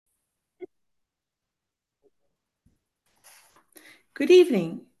Good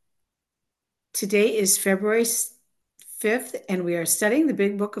evening. Today is February 5th, and we are studying the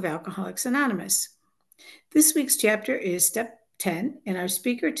Big Book of Alcoholics Anonymous. This week's chapter is Step 10, and our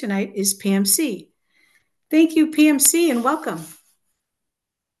speaker tonight is Pam C. Thank you, Pam C., and welcome.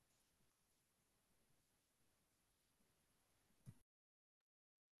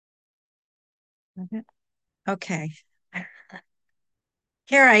 Okay.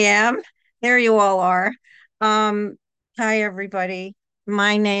 Here I am. There you all are. Um, Hi, everybody.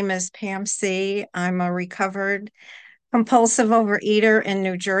 My name is Pam C. I'm a recovered compulsive overeater in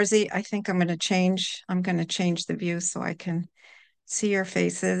New Jersey. I think I'm going to change the view so I can see your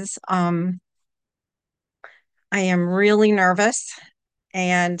faces. I am really nervous.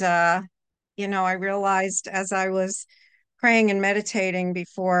 And, I realized as I was praying and meditating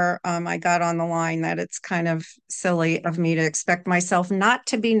before I got on the line that it's kind of silly of me to expect myself not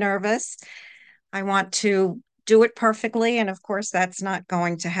to be nervous. I want to do it perfectly. And of course, that's not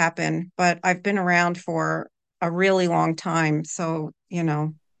going to happen. But I've been around for a really long time. So,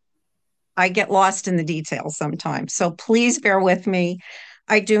 I get lost in the details sometimes. So please bear with me.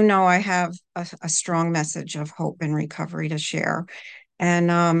 I do know I have a strong message of hope and recovery to share.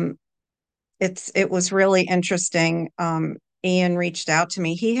 And it was really interesting. Ian reached out to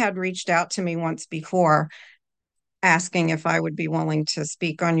me. He had reached out to me once before asking if I would be willing to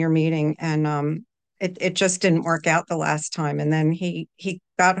speak on your meeting. And it just didn't work out the last time. And then he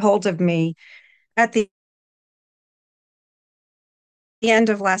got hold of me at the end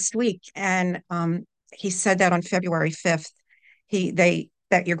of last week, and he said that on February 5th,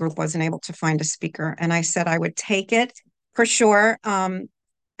 that your group wasn't able to find a speaker, and I said I would take it for sure, and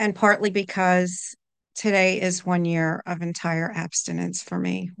partly because today is 1 year of entire abstinence for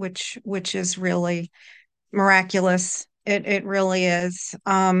me, which is really miraculous. It really is.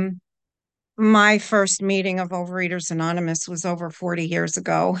 My first meeting of Overeaters Anonymous was over 40 years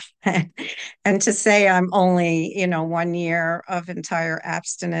ago. And to say I'm only, 1 year of entire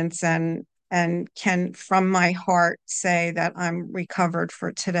abstinence and can from my heart say that I'm recovered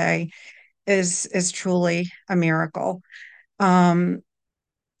for today is truly a miracle. Um,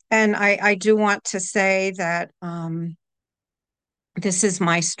 and I do want to say that this is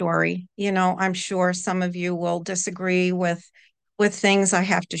my story. I'm sure some of you will disagree with things I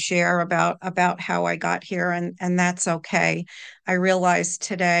have to share about how I got here, and that's okay. I realized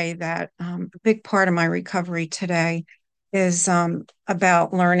today that a big part of my recovery today is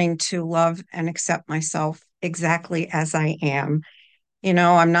about learning to love and accept myself exactly as I am.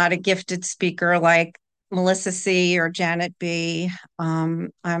 I'm not a gifted speaker like Melissa C. or Janet B.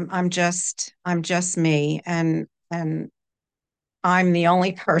 I'm just me, and I'm the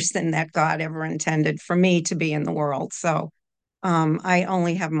only person that God ever intended for me to be in the world. So I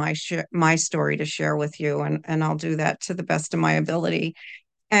only have my story to share with you, and I'll do that to the best of my ability.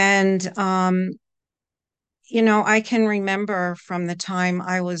 And I can remember from the time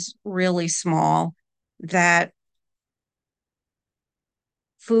I was really small that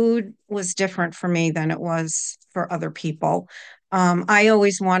food was different for me than it was for other people. I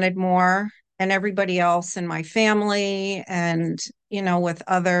always wanted more, and everybody else in my family and with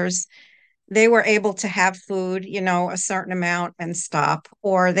others, they were able to have food, a certain amount and stop,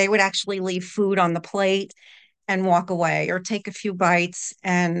 or they would actually leave food on the plate and walk away or take a few bites.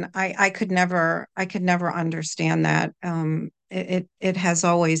 And I could never understand that. It has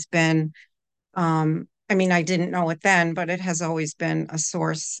always been, I mean, I didn't know it then, but it has always been a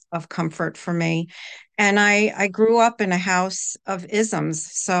source of comfort for me. And I grew up in a house of isms.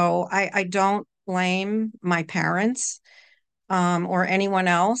 So I don't blame my parents or anyone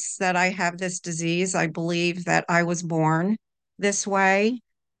else that I have this disease. I believe that I was born this way.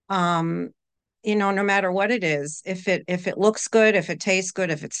 Um, no matter what it is, if it looks good, if it tastes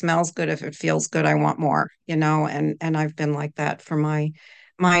good, if it smells good, if it feels good, I want more, and I've been like that for my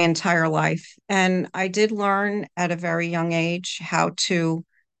entire life. And I did learn at a very young age how to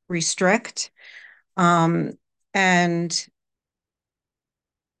restrict. Um, and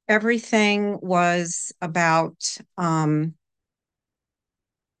everything was about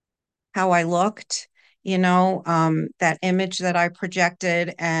how I looked, that image that I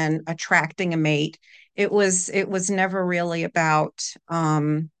projected and attracting a mate. It was never really about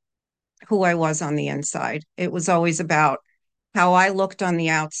who I was on the inside. It was always about how I looked on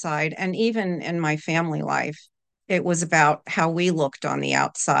the outside. And even in my family life, it was about how we looked on the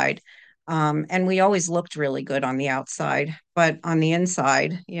outside. And we always looked really good on the outside, but on the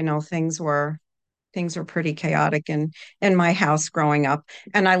inside, things were pretty chaotic in my house growing up.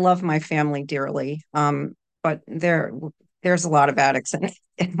 And I love my family dearly. But there's a lot of addicts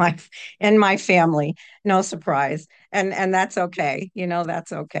in my family. No surprise. And that's okay.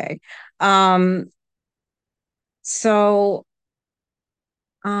 That's okay. Um, so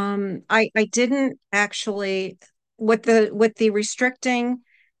I didn't actually with the restricting,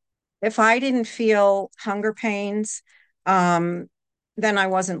 if I didn't feel hunger pains, um, then I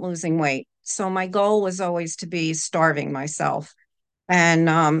wasn't losing weight. So my goal was always to be starving myself. And,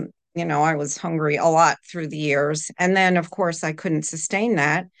 I was hungry a lot through the years. And then, of course, I couldn't sustain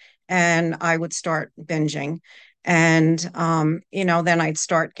that. And I would start binging. And, then I'd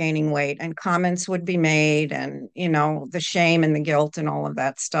start gaining weight and comments would be made and, the shame and the guilt and all of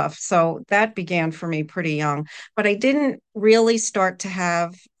that stuff. So that began for me pretty young. But I didn't really start to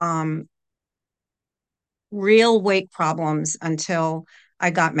have real weight problems until I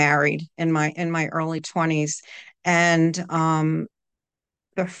got married in my early 20s. And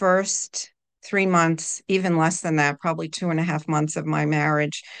the first 3 months, even less than that, probably 2.5 months of my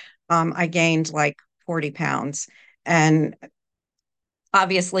marriage, I gained like 40 pounds. And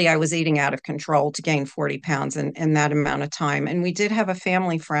obviously, I was eating out of control to gain 40 pounds in that amount of time. And we did have a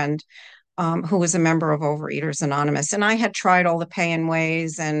family friend who was a member of Overeaters Anonymous. And I had tried all the pay and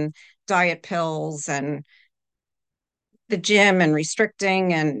ways and diet pills and the gym and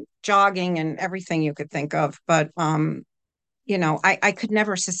restricting and jogging and everything you could think of. But I could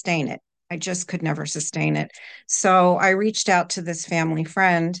never sustain it. I just could never sustain it. So I reached out to this family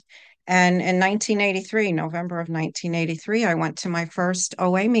friend. And in 1983, November of 1983, I went to my first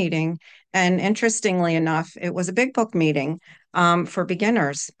OA meeting. And interestingly enough, it was a big book meeting for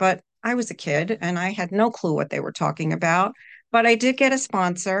beginners. But I was a kid and I had no clue what they were talking about. But I did get a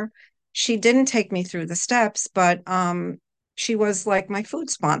sponsor. She didn't take me through the steps, but she was like my food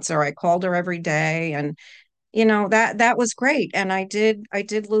sponsor. I called her every day and that was great, and I did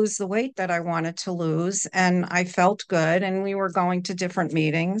lose the weight that I wanted to lose, and I felt good, and we were going to different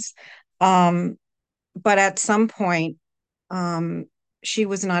meetings. um but at some point, um she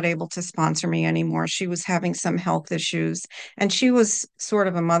was not able to sponsor me anymore. She was having some health issues, and she was sort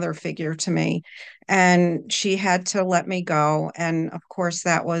of a mother figure to me, and she had to let me go. And of course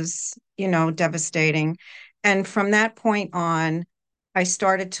that was devastating. And from that point on, I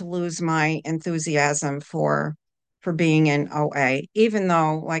started to lose my enthusiasm for being in OA, even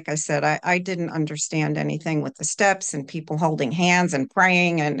though, like I said, I didn't understand anything with the steps and people holding hands and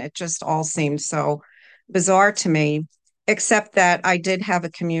praying, and it just all seemed so bizarre to me, except that I did have a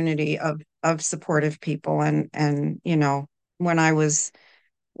community of supportive people. And when I was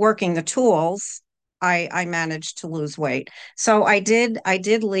working the tools, I managed to lose weight. So I did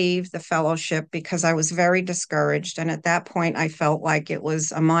leave the fellowship because I was very discouraged. And at that point, I felt like it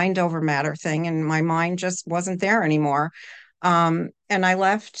was a mind over matter thing, and my mind just wasn't there anymore. And I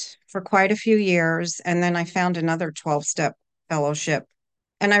left for quite a few years, and then I found another 12-step fellowship.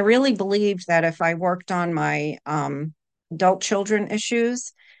 And I really believed that if I worked on my adult children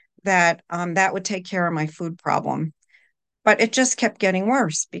issues, that would take care of my food problem. But it just kept getting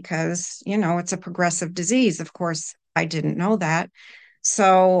worse because, it's a progressive disease. Of course, I didn't know that.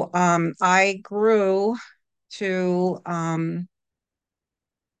 So I grew to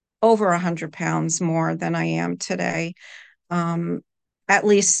over 100 pounds more than I am today. Um, at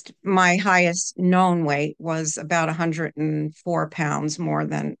least my highest known weight was about 104 pounds more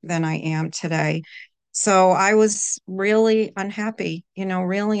than I am today. So I was really unhappy,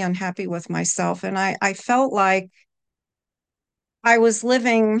 really unhappy with myself. And I felt like I was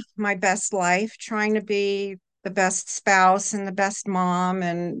living my best life, trying to be the best spouse and the best mom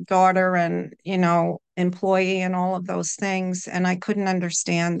and daughter and, employee and all of those things. And I couldn't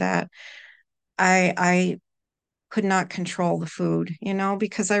understand that I could not control the food,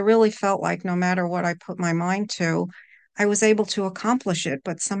 because I really felt like no matter what I put my mind to, I was able to accomplish it,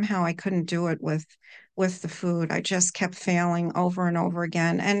 but somehow I couldn't do it with the food. I just kept failing over and over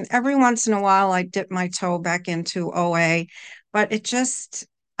again. And every once in a while I dip my toe back into OA, but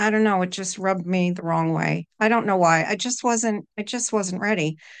I don't know, it just rubbed me the wrong way. I don't know why. I just wasn't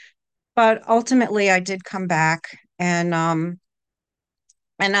ready. But ultimately I did come back, and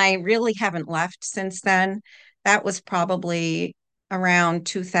I really haven't left since then. That was probably around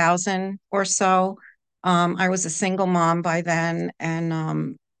 2000 or so. I was a single mom by then,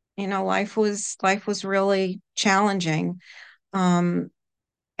 and life was really challenging. Um,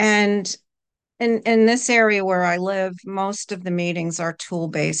 and in this area where I live, most of the meetings are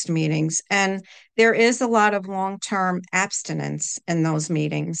tool-based meetings, and there is a lot of long-term abstinence in those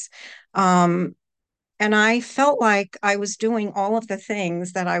meetings. Um, and I felt like I was doing all of the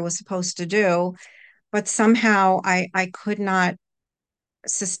things that I was supposed to do, but somehow I could not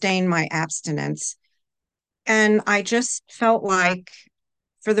sustain my abstinence. And I just felt like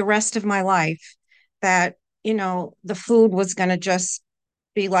for the rest of my life that, the food was going to just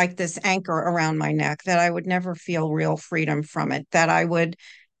be like this anchor around my neck, that I would never feel real freedom from it, that I would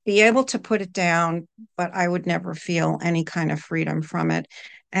be able to put it down, but I would never feel any kind of freedom from it.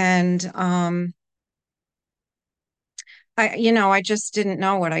 And I just didn't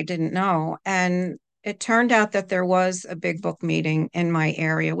know what I didn't know. And it turned out that there was a big book meeting in my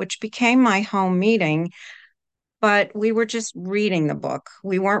area, which became my home meeting, but we were just reading the book.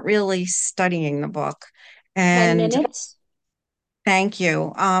 We weren't really studying the book. 10 And minutes? thank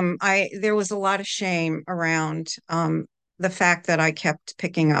you. There was a lot of shame around the fact that I kept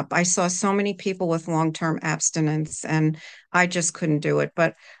picking up. I saw so many people with long-term abstinence, and I just couldn't do it.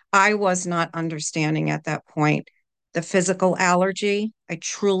 But I was not understanding at that point the physical allergy. I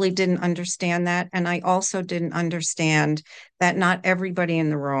truly didn't understand that, and I also didn't understand that not everybody in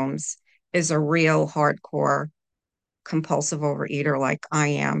the rooms is a real hardcore compulsive overeater like I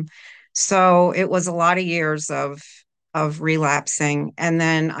am. So it was a lot of years of relapsing. And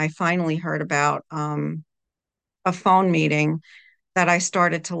then I finally heard about a phone meeting that I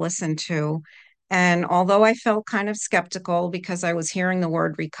started to listen to. And although I felt kind of skeptical because I was hearing the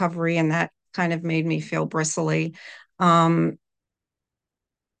word recovery and that kind of made me feel bristly, um,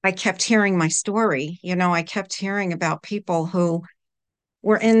 I kept hearing my story. I kept hearing about people who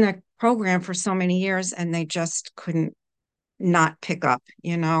were in the program for so many years and they just couldn't not pick up.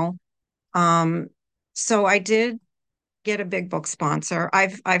 Um, so I did get a big book sponsor.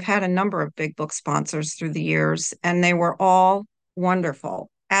 I've had a number of big book sponsors through the years, and they were all wonderful,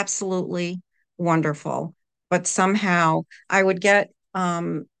 absolutely wonderful. But somehow I would get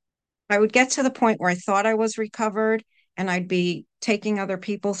to the point where I thought I was recovered and I'd be taking other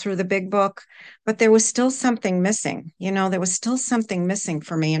people through the big book, but there was still something missing. There was still something missing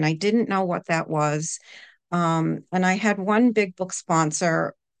for me, and I didn't know what that was. And I had one big book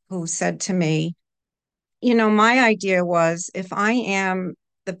sponsor who said to me, my idea was if I am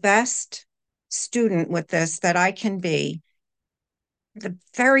the best student with this that I can be, the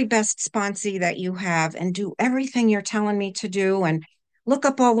very best sponsee that you have, and do everything you're telling me to do, and look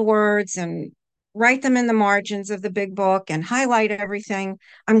up all the words and write them in the margins of the big book and highlight everything,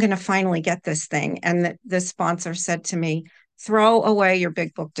 I'm going to finally get this thing. And the sponsor said to me, throw away your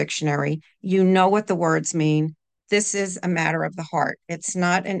big book dictionary. You know what the words mean. This is a matter of the heart. It's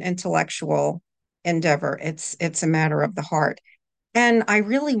not an intellectual endeavor. It's a matter of the heart. And I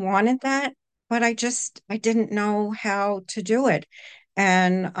really wanted that, but I didn't know how to do it.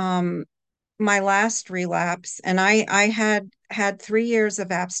 And my last relapse, and I had 3 years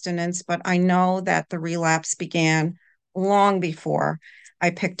of abstinence, but I know that the relapse began long before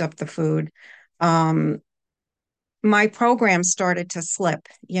I picked up the food. Um, my program started to slip.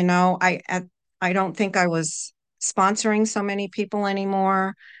 I don't think I was sponsoring so many people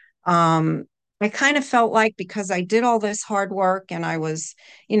anymore. Um, I kind of felt like because I did all this hard work and I was,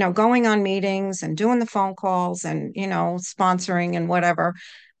 going on meetings and doing the phone calls and, sponsoring and whatever,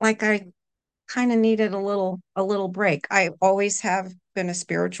 like I kind of needed a little break. I always have been a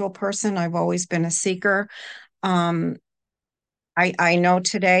spiritual person. I've always been a seeker. Um, I know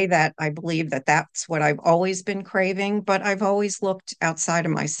today that I believe that that's what I've always been craving, but I've always looked outside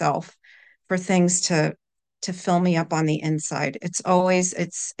of myself for things to fill me up on the inside. It's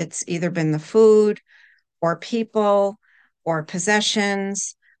either been the food or people or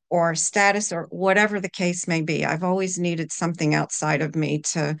possessions or status or whatever the case may be. I've always needed something outside of me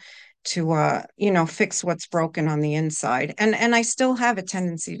to fix what's broken on the inside. And I still have a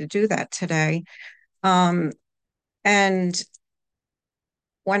tendency to do that today. Um, and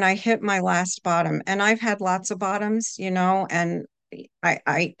when I hit my last bottom, and I've had lots of bottoms, and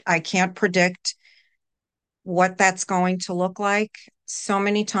I can't predict what that's going to look like. So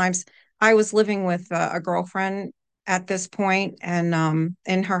many times I was living with a girlfriend at this point, and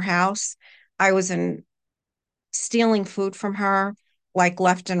in her house, I was in stealing food from her like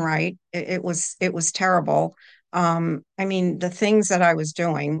left and right. It was terrible. I mean, the things that I was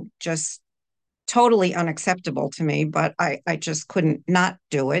doing just totally unacceptable to me, but I just couldn't not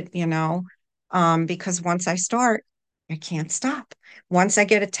do it, because once I start, I can't stop. Once I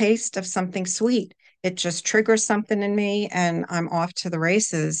get a taste of something sweet, it just triggers something in me and I'm off to the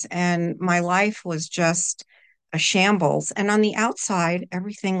races. And my life was just a shambles. And on the outside,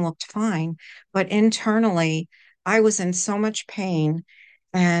 everything looked fine. But internally, I was in so much pain.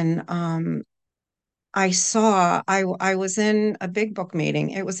 And I was in a big book meeting.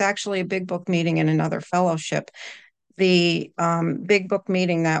 It was actually a big book meeting in another fellowship. The big book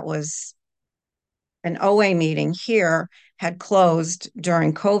meeting that was an OA meeting here had closed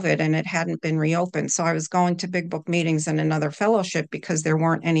during COVID and it hadn't been reopened. So I was going to big book meetings and another fellowship because there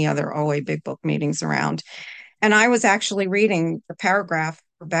weren't any other OA big book meetings around. And I was actually reading the paragraph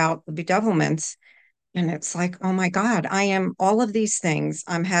about the bedevilments. And it's like, oh my God, I am all of these things.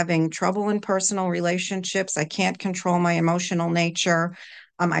 I'm having trouble in personal relationships. I can't control my emotional nature.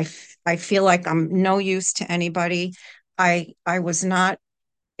 I feel like I'm no use to anybody. I was not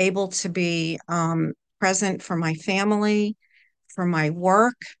able to be present for my family, for my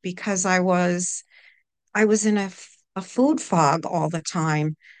work, because I was in a food fog all the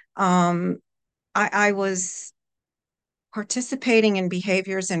time. Um, I was participating in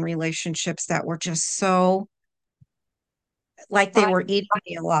behaviors and relationships that were just so like they Five, were eating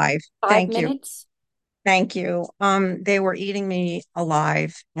me alive. five Thank you. minutes. Thank you. They were eating me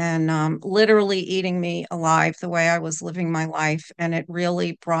alive and literally eating me alive the way I was living my life. And it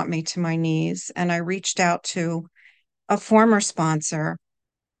really brought me to my knees. And I reached out to a former sponsor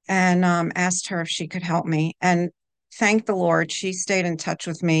and asked her if she could help me. And thank the Lord, she stayed in touch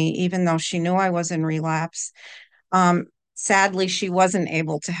with me, even though she knew I was in relapse. Um, Sadly, she wasn't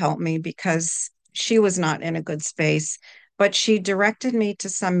able to help me because she was not in a good space, but she directed me to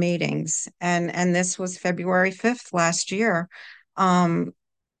some meetings, and this was February 5th last year. Um,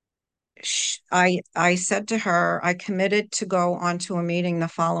 I said to her, I committed to go onto a meeting the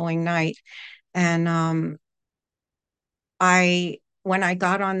following night, and I when I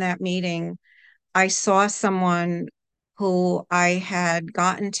got on that meeting, I saw someone who I had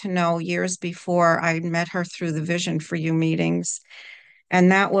gotten to know years before. I met her through the Vision for You meetings.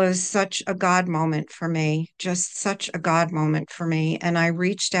 And that was such a God moment for me, just such a God moment for me. And I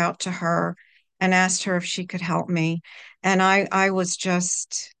reached out to her and asked her if she could help me. And I was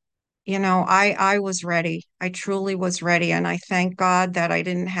just, I was ready. I truly was ready. And I thank God that I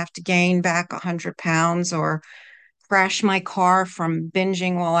didn't have to gain back 100 pounds or crash my car from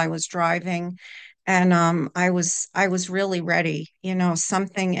binging while I was driving. And I was really ready.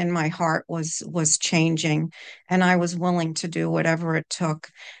 Something in my heart was changing, and I was willing to do whatever it took.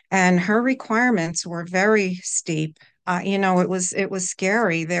 And her requirements were very steep. It was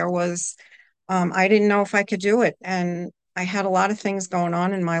scary. I didn't know if I could do it, and I had a lot of things going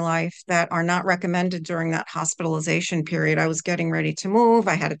on in my life that are not recommended during that hospitalization period. I was getting ready to move.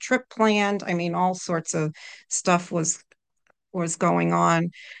 I had a trip planned. I mean, all sorts of stuff was going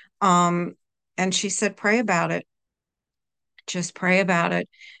on. Um, and she said, pray about it. Just pray about it.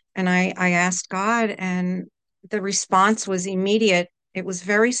 And I asked God, and the response was immediate. It was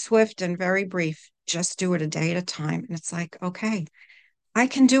very swift and very brief. Just do it a day at a time. And it's like, okay, I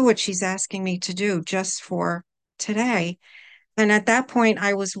can do what she's asking me to do just for today. And at that point,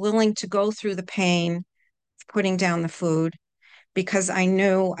 I was willing to go through the pain of putting down the food because I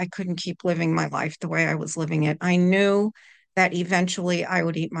knew I couldn't keep living my life the way I was living it. I knew that eventually I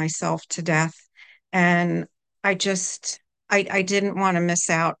would eat myself to death. And I just, I didn't want to miss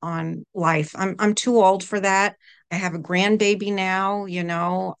out on life. I'm too old for that. I have a grandbaby now,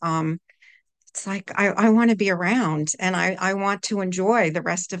 it's like I want to be around and I want to enjoy the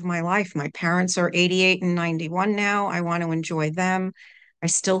rest of my life. My parents are 88 and 91 now. I want to enjoy them. I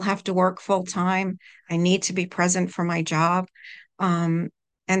still have to work full time. I need to be present for my job. Um,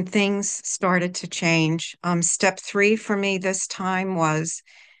 and things started to change. Step three for me this time was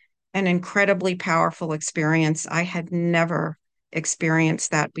an incredibly powerful experience. I had never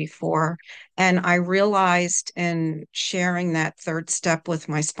experienced that before. And I realized in sharing that third step with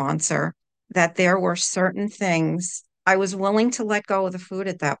my sponsor that there were certain things I was willing to let go of the food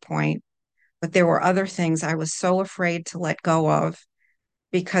at that point, but there were other things I was so afraid to let go of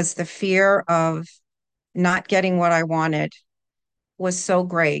because the fear of not getting what I wanted was so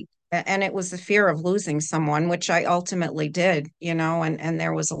great. And it was the fear of losing someone, which I ultimately did, and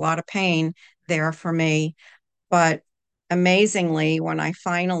there was a lot of pain there for me. But amazingly, when I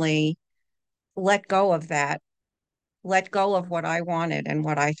finally let go of that, let go of what I wanted and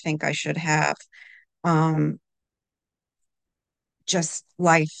what I think I should have, um, just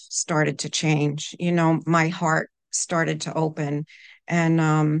life started to change. My heart started to open.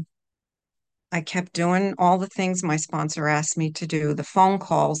 And I kept doing all the things my sponsor asked me to do, the phone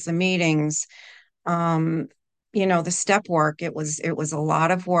calls, the meetings, um the step work. It was a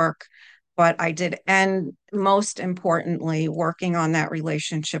lot of work, but I did. And most importantly, working on that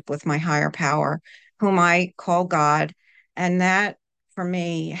relationship with my higher power, whom I call God. And that for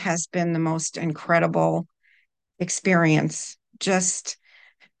me has been the most incredible experience. Just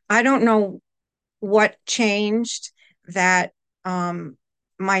I don't know what changed that. um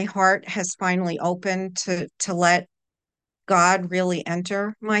my heart has finally opened to let God really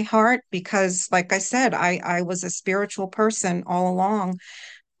enter my heart because, like I said, I was a spiritual person all along.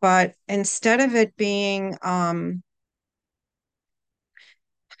 But instead of it being, I'm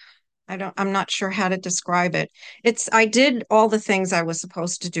not sure how to describe it. I did all the things I was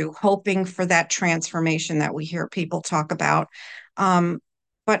supposed to do, hoping for that transformation that we hear people talk about. Um,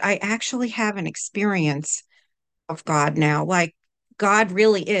 but I actually have an experience of God now. Like, God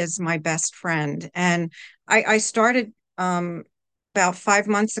really is my best friend. And I started about 5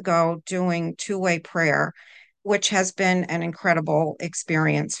 months ago doing two-way prayer, which has been an incredible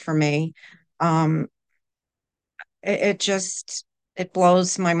experience for me. Um, it just it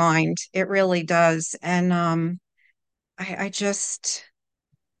blows my mind. It really does. And I just,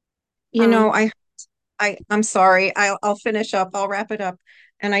 you know, Um, I'm sorry. I'll finish up. I'll wrap it up.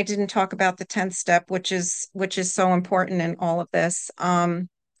 And I didn't talk about the 10th step, which is so important in all of this. And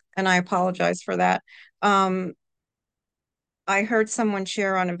I apologize for that. Um, I heard someone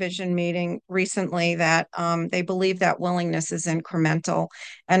share on a vision meeting recently that they believe that willingness is incremental.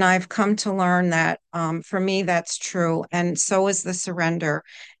 And I've come to learn that for me, that's true. And so is the surrender.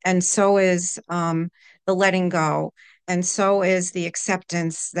 And so is the letting go. And so is the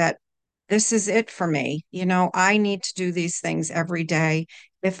acceptance that this is it for me. You know, I need to do these things every day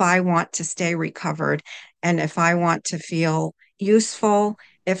if I want to stay recovered and if I want to feel useful,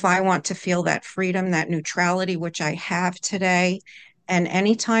 if I want to feel that freedom, that neutrality, which I have today. And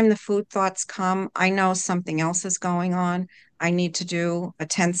anytime the food thoughts come, I know something else is going on. I need to do a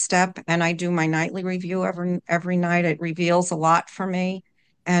 10th step, and I do my nightly review every night. It reveals a lot for me.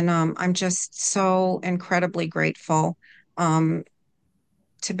 And I'm just so incredibly grateful um,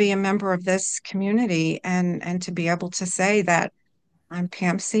 to be a member of this community and to be able to say that I'm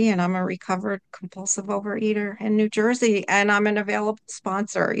Pam C, and I'm a recovered compulsive overeater in New Jersey, and I'm an available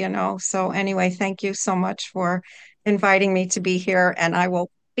sponsor, you know. So, anyway, thank you so much for inviting me to be here, and I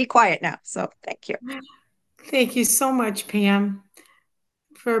will be quiet now. So, thank you. Thank you so much, Pam,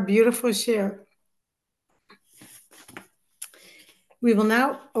 for a beautiful share. We will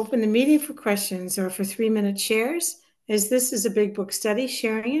now open the meeting for questions or for 3-minute shares. As this is a big book study,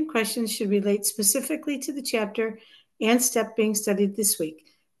 sharing and questions should relate specifically to the chapter and step being studied this week.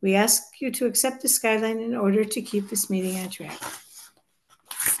 We ask you to accept this guideline in order to keep this meeting on track.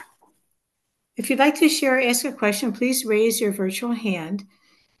 If you'd like to share or ask a question, please raise your virtual hand,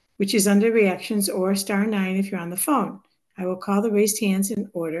 which is under reactions, or *9 if you're on the phone. I will call the raised hands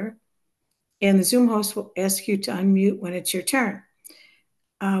in order, and the Zoom host will ask you to unmute when it's your turn.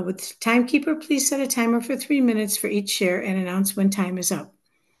 With the timekeeper, please set a timer for 3 minutes for each share and announce when time is up.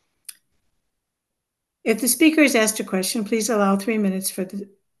 If the speaker is asked a question, please allow 3 minutes for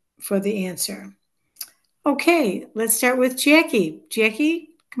the answer. Okay, let's start with Jackie. Jackie,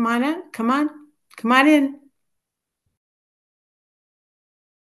 come on in.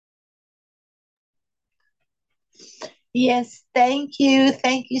 Yes, thank you.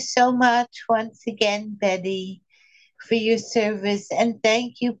 Thank you so much once again, Betty, for your service. And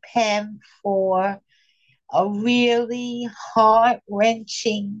thank you, Pam, for a really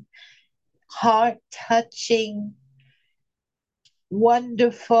heart-wrenching, heart-touching,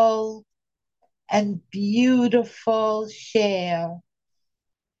 wonderful, and beautiful share.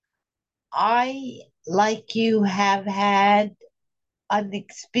 I, like you, have had an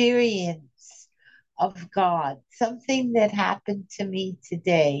experience of God, something that happened to me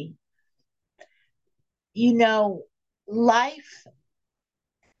today. You know, life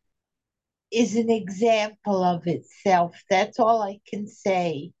is an example of itself. That's all I can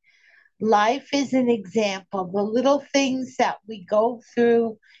say. Life is an example. The little things that we go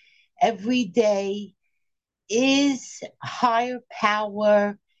through every day is higher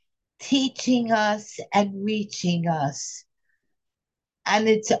power teaching us and reaching us. And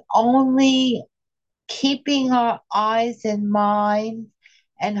it's only keeping our eyes and mind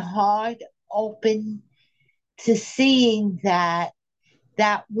and heart open to seeing that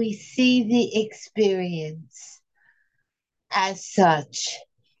we see the experience as such.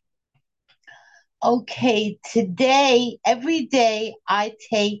 Okay, today, every day I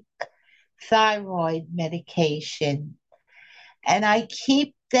take thyroid medication and I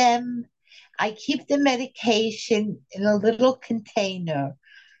keep the medication in a little container.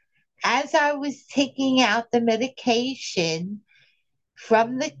 As I was taking out the medication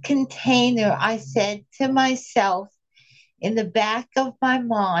from the container, I said to myself in the back of my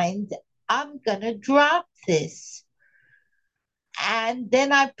mind, I'm going to drop this. And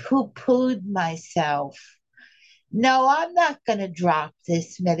then I poo-pooed myself. No, I'm not going to drop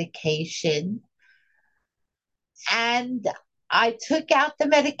this medication. And I took out the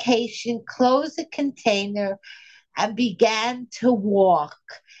medication, closed the container, and began to walk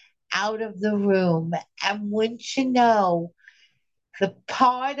out of the room. And wouldn't you know, the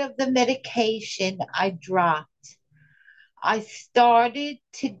part of the medication I dropped. I started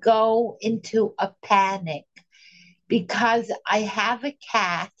to go into a panic because I have a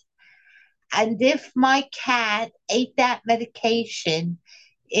cat, and if my cat ate that medication,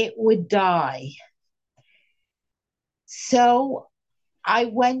 it would die. So I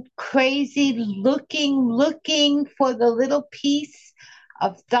went crazy looking for the little piece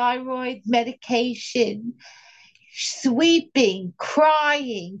of thyroid medication, sweeping,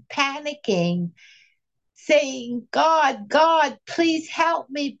 crying, panicking, saying, God, God, please help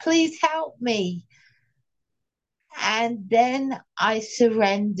me. And then I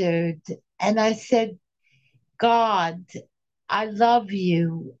surrendered and I said, God, I love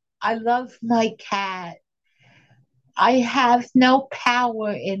you. I love my cat. I have no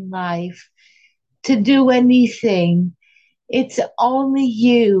power in life to do anything. It's only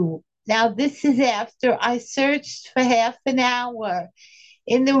you. Now, this is after I searched for half an hour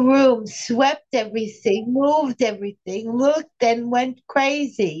in the room, swept everything, moved everything, looked and went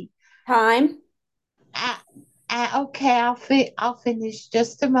crazy. Time. Uh, okay, I'll finish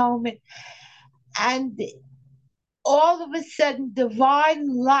just a moment. And all of a sudden,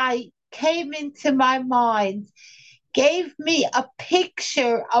 divine light came into my mind, gave me a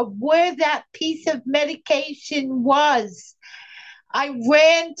picture of where that piece of medication was. I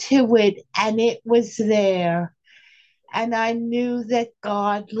ran to it and it was there. And I knew that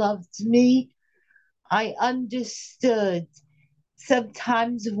God loved me. I understood.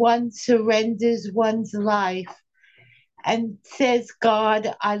 Sometimes one surrenders one's life and says,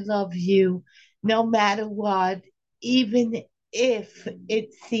 God, I love you no matter what, even if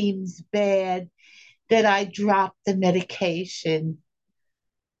it seems bad that I dropped the medication.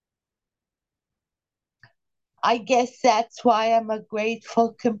 I guess that's why I'm a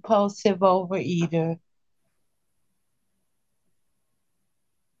grateful compulsive overeater.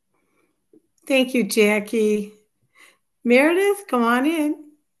 Thank you, Jackie. Meredith, come on in.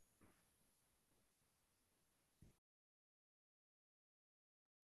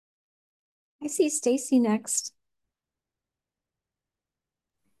 I see Stacy next.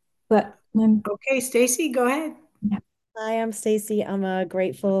 But Okay, Stacy, go ahead. hi, I'm Stacy. I'm a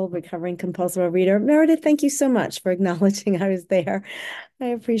grateful recovering compulsive reader. Meredith, thank you so much for acknowledging I was there. I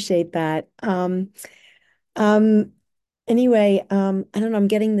appreciate that. Um, anyway, I don't know, I'm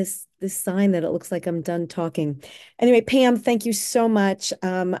getting this sign that it looks like I'm done talking. Anyway, Pam, thank you so much.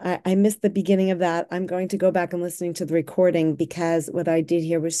 I missed the beginning of that. I'm going to go back and listening to the recording because what I did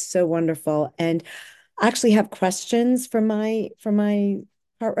here was so wonderful. And I actually have questions for my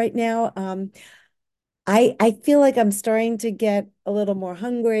part right now. I feel like I'm starting to get a little more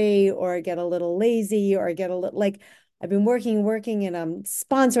hungry or get a little lazy or get a little like I've been working and I'm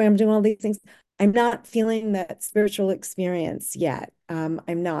sponsoring, I'm doing all these things. I'm not feeling that spiritual experience yet. I'm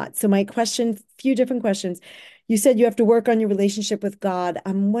not. So my question, few different questions. You said you have to work on your relationship with God.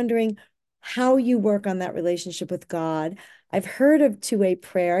 I'm wondering how you work on that relationship with God. I've heard of two-way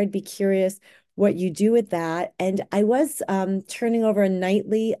prayer. I'd be curious what you do with that. And I was turning over a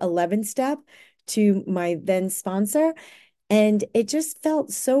nightly 11 step to my then sponsor. And it just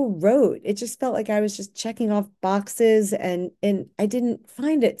felt so rote. It just felt like I was just checking off boxes and I didn't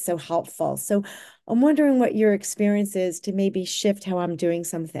find it so helpful. So I'm wondering what your experience is to maybe shift how I'm doing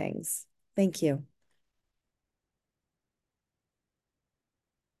some things. Thank you.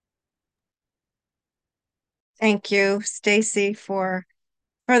 Thank you, Stacy, for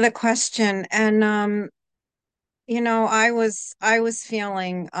the question. And I was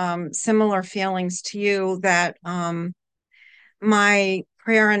feeling similar feelings to you that my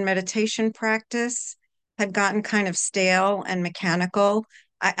prayer and meditation practice had gotten kind of stale and mechanical.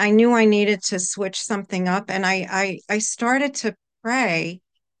 I knew I needed to switch something up, and I started to pray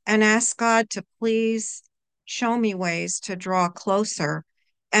and ask God to please show me ways to draw closer.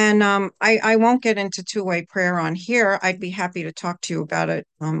 And I won't get into two-way prayer on here. I'd be happy to talk to you about it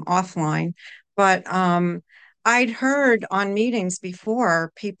offline. But I'd heard on meetings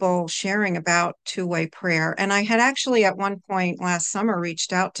before people sharing about two-way prayer. And I had actually at one point last summer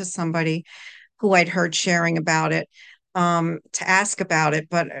reached out to somebody who I'd heard sharing about it to ask about it,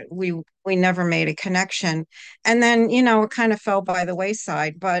 but we never made a connection. And then, it kind of fell by the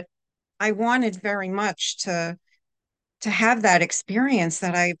wayside. But I wanted very much to have that experience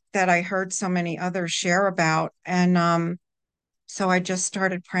that I heard so many others share about. And so I just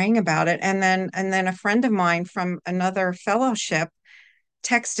started praying about it. And then a friend of mine from another fellowship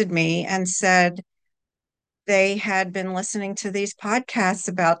texted me and said they had been listening to these podcasts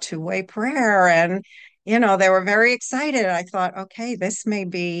about two-way prayer. And they were very excited. I thought, okay, this may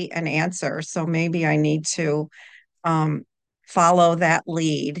be an answer. So maybe I need to um, follow that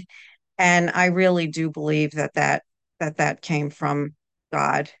lead. And I really do believe that came from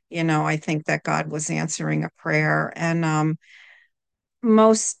God. I think that God was answering a prayer. And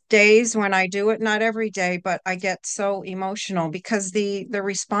most days when I do it, not every day, but I get so emotional because the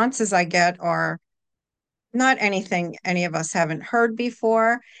responses I get are not anything any of us haven't heard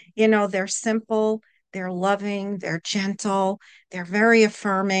before. They're simple, they're loving, they're gentle, they're very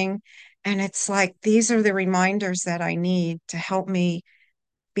affirming. And it's like these are the reminders that I need to help me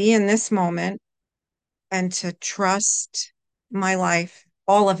be in this moment and to trust my life,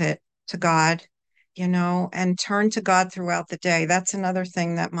 all of it, to God, and turn to God throughout the day. That's another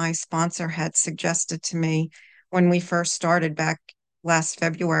thing that my sponsor had suggested to me when we first started back last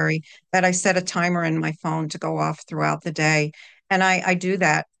February, that I set a timer in my phone to go off throughout the day. And I do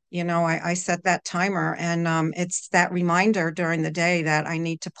that. I set that timer, and it's that reminder during the day that I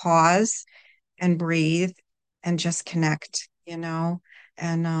need to pause and breathe and just connect, and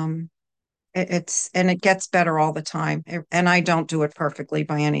and it gets better all the time. And I don't do it perfectly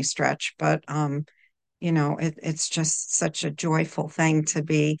by any stretch, but it's just such a joyful thing to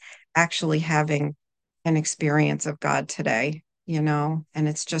be actually having an experience of God today, and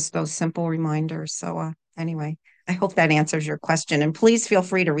it's just those simple reminders. So anyway, I hope that answers your question, and please feel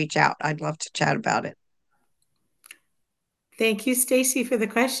free to reach out. I'd love to chat about it. Thank you, Stacy, for the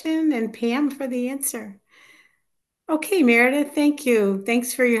question, and Pam for the answer. Okay, Meredith, thank you.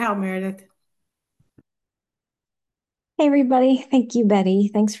 Thanks for your help, Meredith. Hey, everybody. Thank you,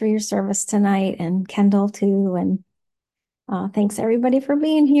 Betty. Thanks for your service tonight, and Kendall, too. And thanks, everybody, for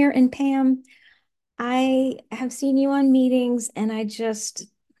being here. And Pam, I have seen you on meetings, and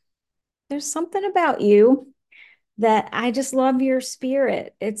there's something about you that I just love your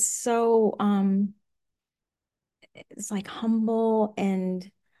spirit. It's like humble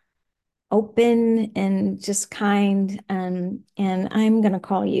and open and just kind. And I'm going to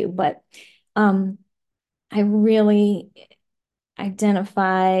call you, but um, I really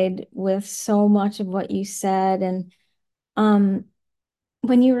identified with so much of what you said. And um,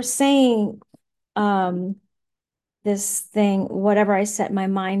 when you were saying um, this thing, whatever I set my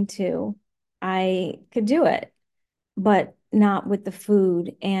mind to, I could do it, but not with the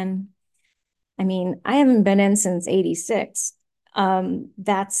food. And I mean, I haven't been in since 86.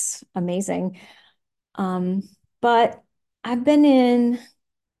 That's amazing. Um, but I've been in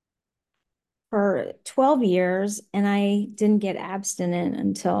for 12 years and I didn't get abstinent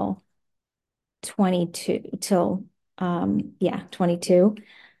until 22 till 22.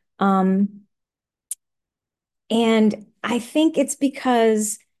 Um and I think it's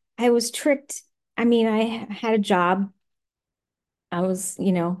because I was tricked. I mean, I had a job. I was,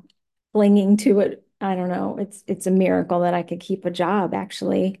 clinging to it. I don't know. It's a miracle that I could keep a job,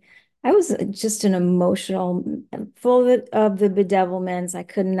 actually. I was just an emotional, full of the bedevilments. I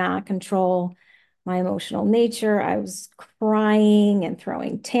could not control my emotional nature. I was crying and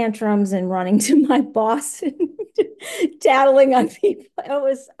throwing tantrums and running to my boss and tattling on people.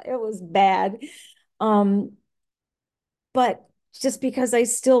 It was bad. Um, but just because I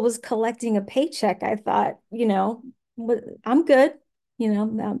still was collecting a paycheck, I thought, I'm good.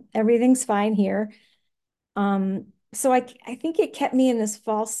 Everything's fine here. So I think it kept me in this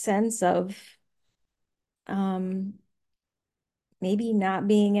false sense of um, maybe not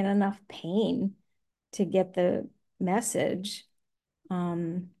being in enough pain to get the message.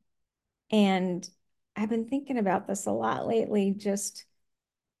 Um, and I've been thinking about this a lot lately. Just,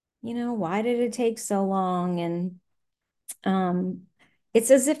 why did it take so long? And um, it's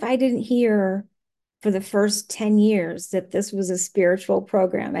as if I didn't hear for the first 10 years that this was a spiritual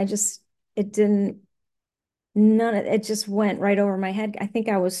program. It didn't, none of it just went right over my head. I think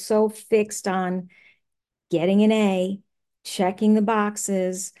I was so fixed on getting an A, checking the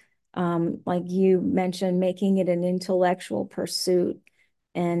boxes, like you mentioned, making it an intellectual pursuit.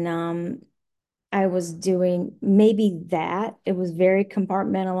 And I was doing maybe that. It was very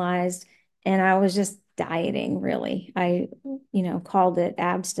compartmentalized, and I was just dieting, really. I, called it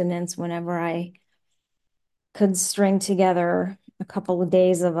abstinence whenever I could string together a couple of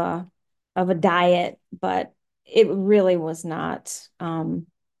days of a diet, but it really was not. I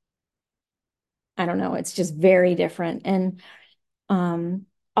don't know, it's just very different. And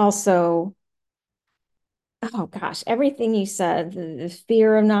also, oh gosh, everything you said, the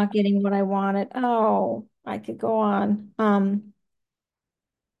fear of not getting what I wanted. Oh, I could go on.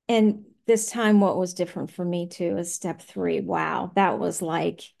 And this time, what was different for me too is step 3. Wow, that was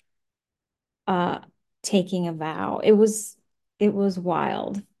like uh taking a vow. It was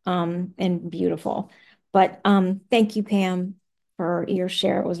wild and beautiful. But thank you, Pam, for your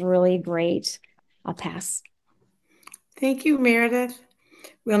share. It was really great. I'll pass. Thank you, Meredith.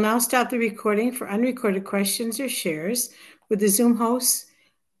 We'll now stop the recording for unrecorded questions or shares. With the Zoom hosts,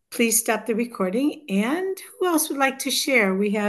 please stop the recording. And who else would like to share? We have